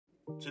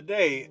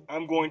Today,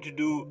 I'm going to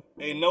do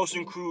a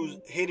Nelson Cruz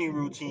hitting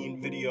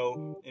routine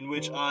video in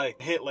which I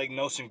hit like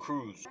Nelson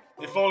Cruz.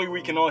 If only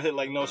we can all hit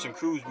like Nelson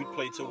Cruz, we'd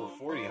play till we're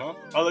 40, huh?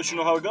 I'll let you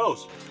know how it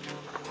goes.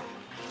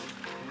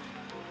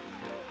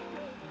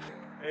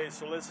 Hey,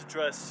 so let's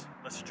address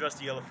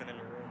the elephant in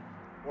the room.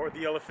 Or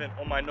the elephant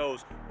on my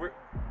nose.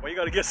 Why you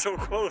gotta get so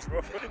close,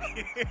 bro?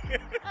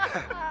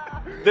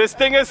 This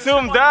thing is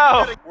zoomed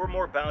down. We're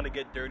more bound to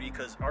get dirty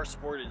because our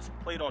sport is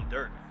played on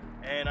dirt.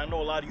 And I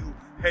know a lot of you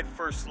head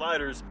first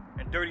sliders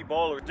and dirty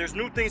ballers. There's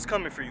new things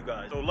coming for you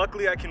guys. So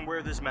luckily I can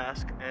wear this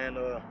mask and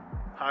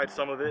hide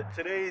some of it.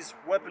 Today's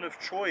weapon of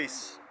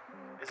choice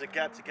is a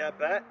gap-to-gap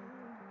bat.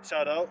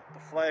 Shout out, the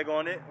flag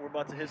on it. We're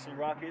about to hit some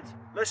rockets.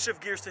 Let's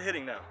shift gears to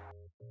hitting now.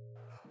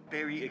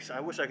 Very excited.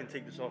 I wish I can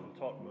take this off and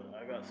talk, but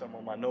I got something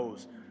on my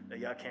nose that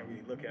y'all can't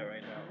really look at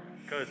right now.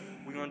 Because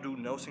we're gonna do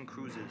Nelson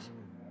Cruz's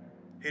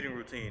hitting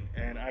routine.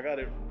 And I got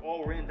it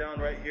all written down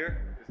right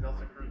here. Is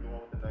Nelson Cruz the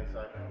one with the nice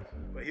icons?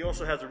 But he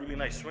also has a really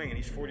nice swing and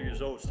he's 40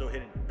 years old, still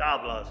hitting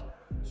tablas.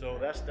 So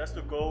that's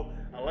the goal.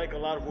 I like a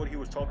lot of what he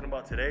was talking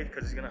about today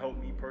because he's gonna help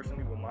me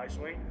personally with my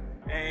swing.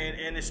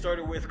 And it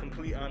started with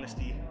complete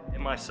honesty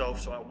in myself.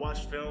 So I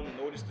watched film,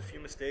 noticed a few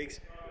mistakes,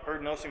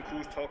 heard Nelson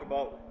Cruz talk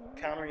about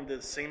countering the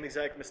same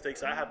exact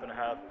mistakes I happen to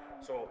have.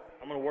 So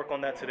I'm gonna work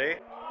on that today.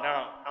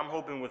 Now, I'm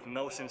hoping with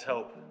Nelson's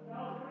help,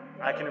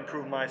 I can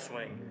improve my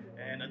swing.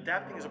 And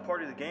adapting is a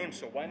part of the game,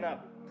 so why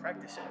not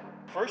practice it?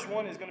 First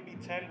one is gonna be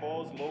 10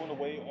 balls low and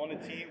away on a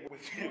tee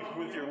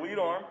with your lead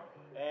arm,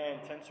 and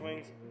 10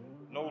 swings,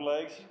 no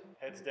legs,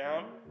 heads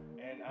down,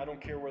 and I don't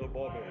care where the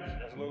ball goes.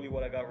 That's literally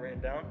what I got written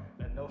down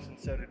that Nelson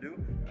said to do,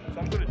 so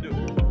I'm gonna do it.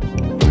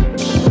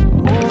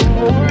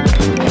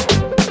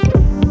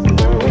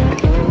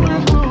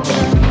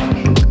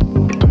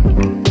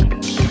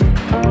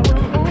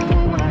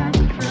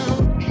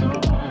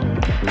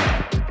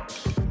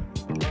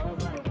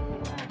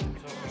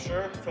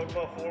 Talk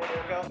about floor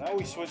workout. Now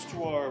we switch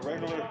to our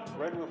regular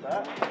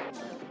bat.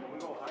 We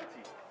go high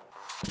tee.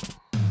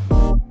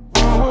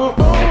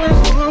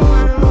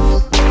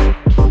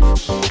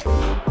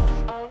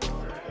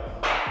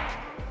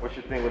 What's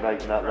your thing with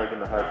like not liking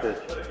the high pitch?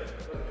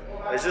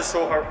 It's just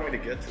so hard for me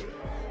to get to it.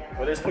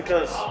 But it's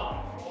because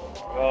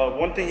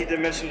one thing he did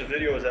mention in the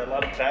video is that a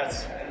lot of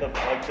bats end up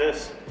like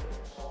this,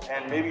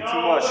 and maybe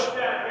too much.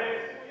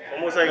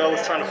 Almost like I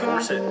was trying to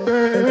force it.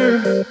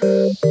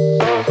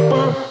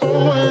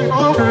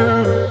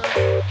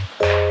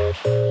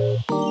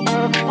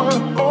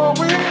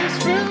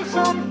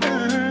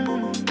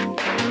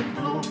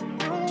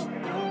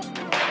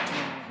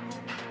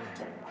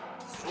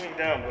 Swing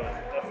down, but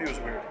that feels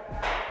weird.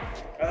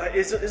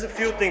 It's a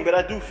feel thing, but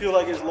I do feel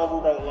like it's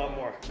leveled out a lot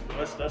more.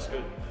 That's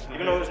good.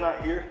 Even though it's not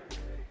here,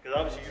 because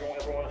obviously you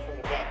don't ever want to swing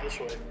the bat this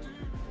way.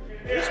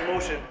 This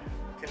motion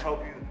can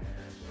help you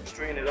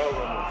straighten it out a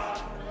little more.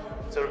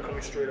 Instead of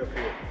coming straight up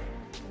here.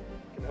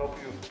 It can help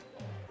you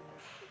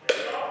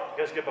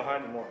guys get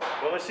behind it more.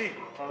 Well, let's see.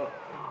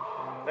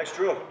 Next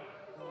drill.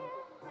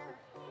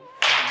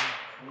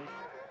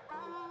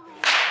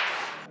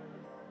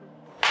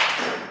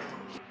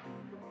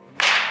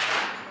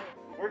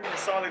 Working for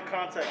solid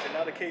contact and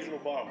not occasional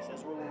bombs.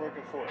 That's what we're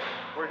working for.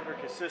 Working for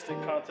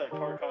consistent contact,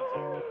 hard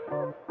contact.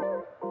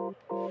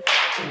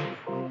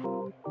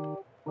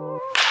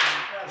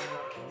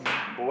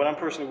 But what I'm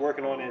personally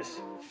working on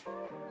is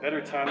better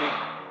timing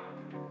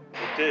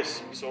with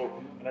this. So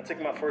when I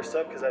take my first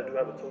step, because I do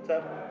have a toe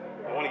tap,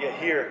 I want to get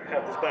here,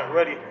 have this bat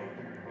ready,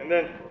 and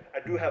then I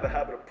do have a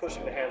habit of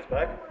pushing the hands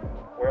back,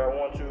 where I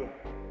want to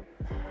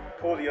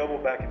pull the elbow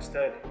back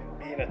instead,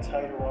 be in a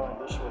tighter line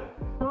this way.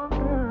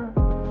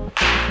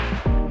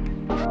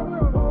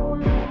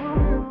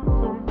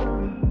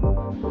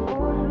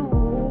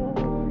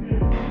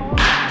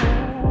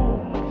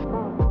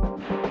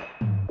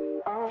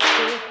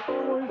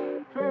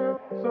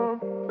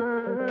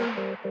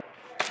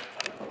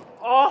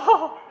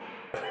 Oh!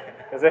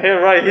 There's a hit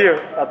right here.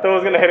 I thought I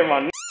was gonna hit him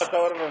on. I thought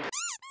it would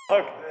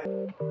have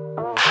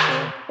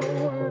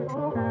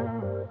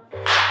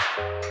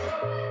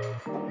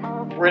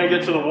been. We're gonna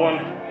get to the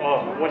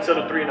one set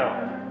of 3 now.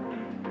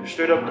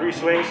 Straight up 3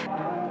 swings.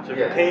 So if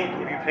you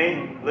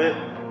paint, lit,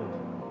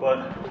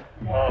 but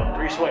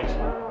 3 swings.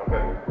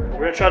 Okay. We're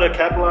gonna try to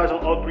capitalize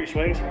on all 3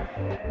 swings.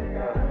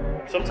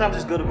 Sometimes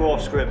it's good to go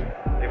off script.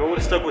 If I would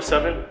have stuck with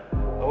 7,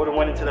 I would have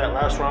went into that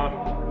last round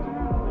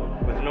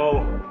with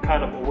no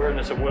kind of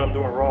awareness of what I'm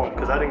doing wrong,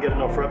 because I didn't get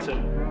enough reps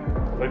in.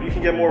 But if you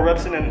can get more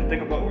reps in and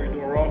think about what you're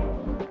doing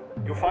wrong,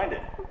 you'll find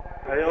it.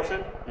 Right,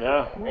 Elson?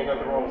 Yeah. Ain't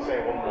nothing wrong with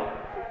saying one more.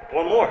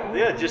 One more?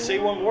 Yeah, just say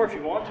one more if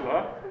you want to,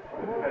 huh?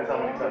 Depends how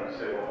many times you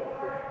say it.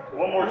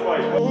 One more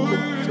twice.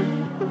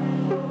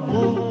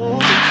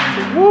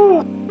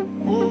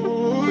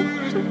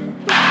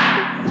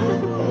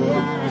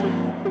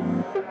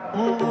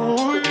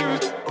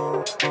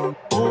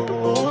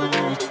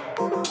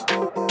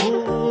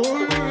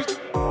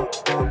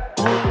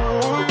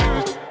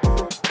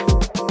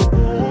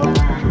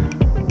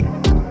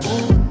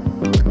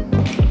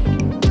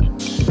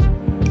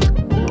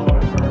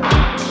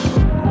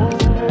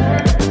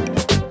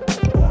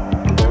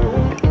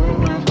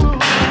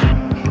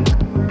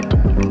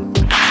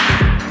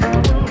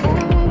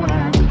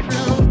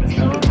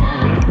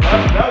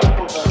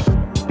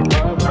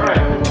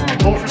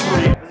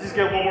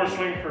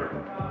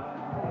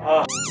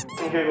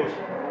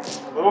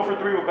 Go for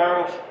 3 with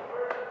barrels.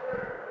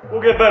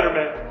 We'll get better,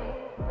 man.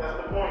 That's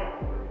the point.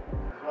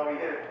 That's why we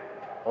hit it.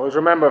 Always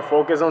remember,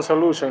 focus on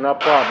solution, not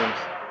problems.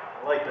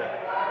 I like that.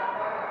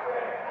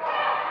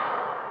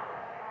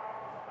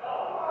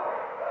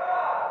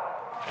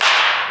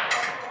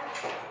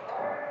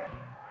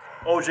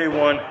 OJ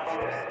won.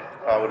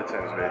 Power to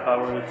 10s, baby.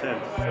 Power to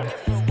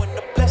 10. When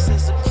the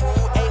blessings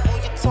accrue, hey, who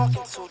you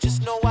talking to?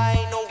 Just know I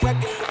ain't no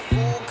regular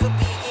fool. Could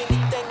be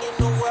anything in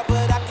the world,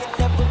 but I can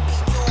never be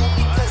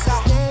you because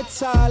I stand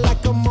tall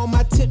like I'm on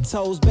my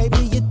tiptoes, baby.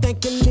 You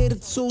think a little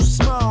too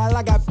small,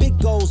 I got big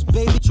goals,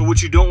 baby. So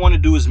what you don't want to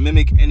do is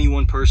mimic any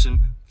one person.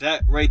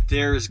 That right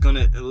there is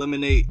gonna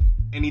eliminate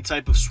any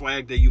type of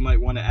swag that you might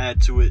want to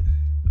add to it,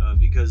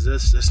 because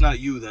that's not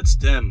you, that's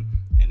them,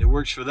 and it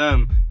works for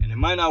them, and it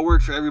might not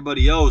work for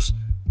everybody else.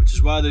 Which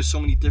is why there's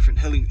so many different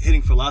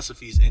hitting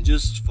philosophies and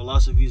just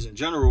philosophies in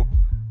general.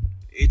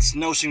 It's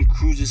Nelson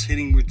Cruz's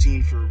hitting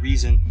routine for a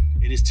reason.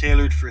 It is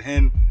tailored for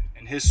him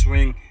and his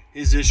swing,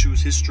 his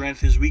issues, his strength,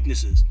 his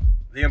weaknesses.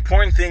 The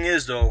important thing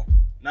is, though,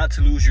 not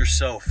to lose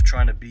yourself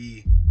trying to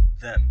be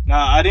them.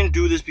 Now, I didn't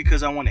do this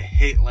because I want to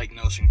hit like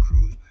Nelson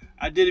Cruz.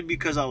 I did it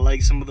because I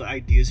liked some of the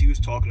ideas he was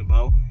talking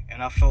about,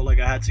 and I felt like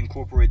I had to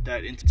incorporate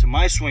that into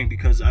my swing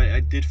because I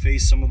did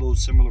face some of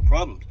those similar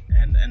problems.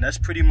 And that's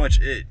pretty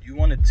much it. You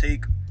want to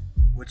take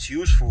what's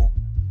useful,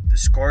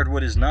 discard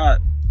what is not,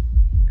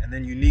 and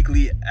then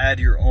uniquely add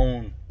your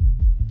own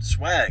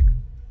swag.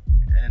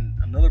 And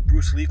another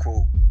Bruce Lee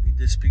quote, we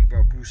did speak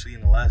about Bruce Lee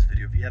in the last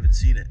video. If you haven't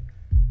seen it,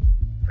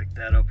 click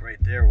that up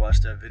right there,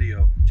 watch that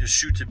video. Just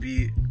shoot to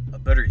be a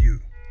better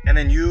you. And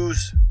then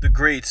use the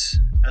greats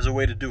as a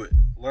way to do it.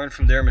 Learn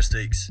from their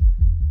mistakes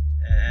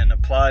and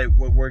apply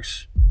what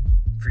works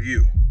for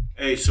you.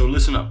 Hey, so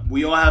listen up.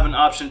 We all have an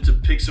option to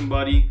pick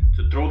somebody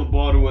to throw the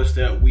ball to us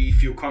that we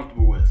feel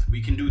comfortable with.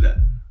 We can do that.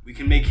 We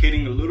can make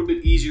hitting a little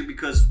bit easier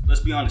because, let's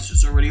be honest,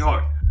 it's already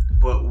hard.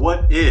 But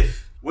what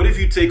if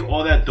you take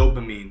all that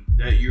dopamine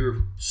that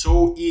you're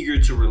so eager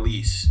to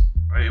release,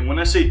 right? And when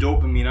I say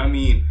dopamine, I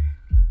mean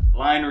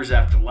liners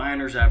after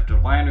liners after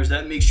liners.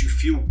 That makes you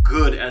feel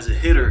good as a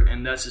hitter,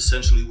 and that's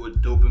essentially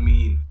what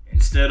dopamine.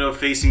 Instead of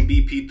facing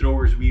BP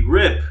throwers we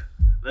rip,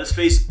 let's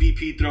face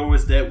BP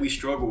throwers that we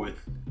struggle with.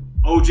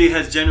 OJ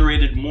has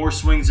generated more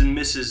swings and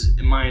misses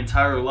in my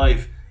entire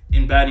life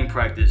in batting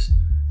practice.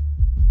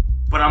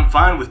 But I'm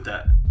fine with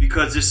that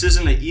because this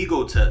isn't an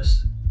ego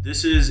test.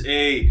 This is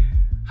a,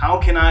 how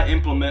can I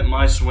implement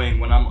my swing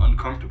when I'm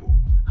uncomfortable?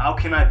 How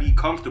can I be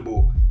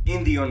comfortable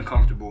in the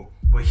uncomfortable?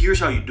 But here's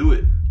how you do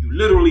it. You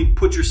literally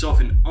put yourself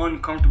in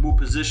uncomfortable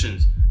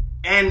positions.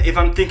 And if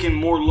I'm thinking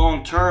more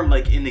long term,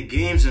 like in the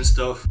games and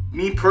stuff,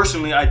 me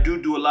personally, I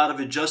do a lot of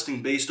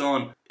adjusting based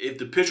on if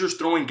the pitcher's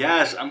throwing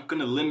gas, I'm going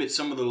to limit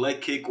some of the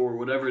leg kick or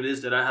whatever it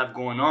is that I have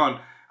going on.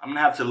 I'm going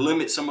to have to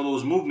limit some of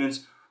those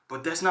movements,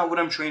 but that's not what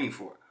I'm training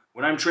for.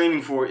 What I'm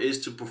training for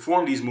is to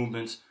perform these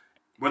movements,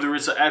 whether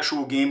it's an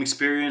actual game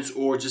experience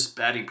or just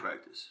batting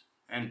practice.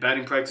 And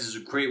batting practice is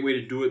a great way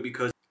to do it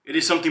because it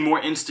is something more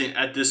instant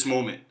at this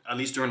moment, at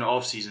least during the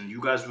off season. You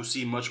guys will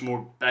see much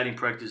more batting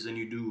practice than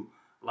you do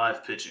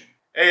live pitching.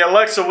 Hey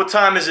Alexa, what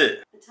time is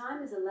it? The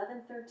time is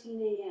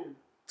 11:13 a.m.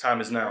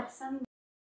 Time is now.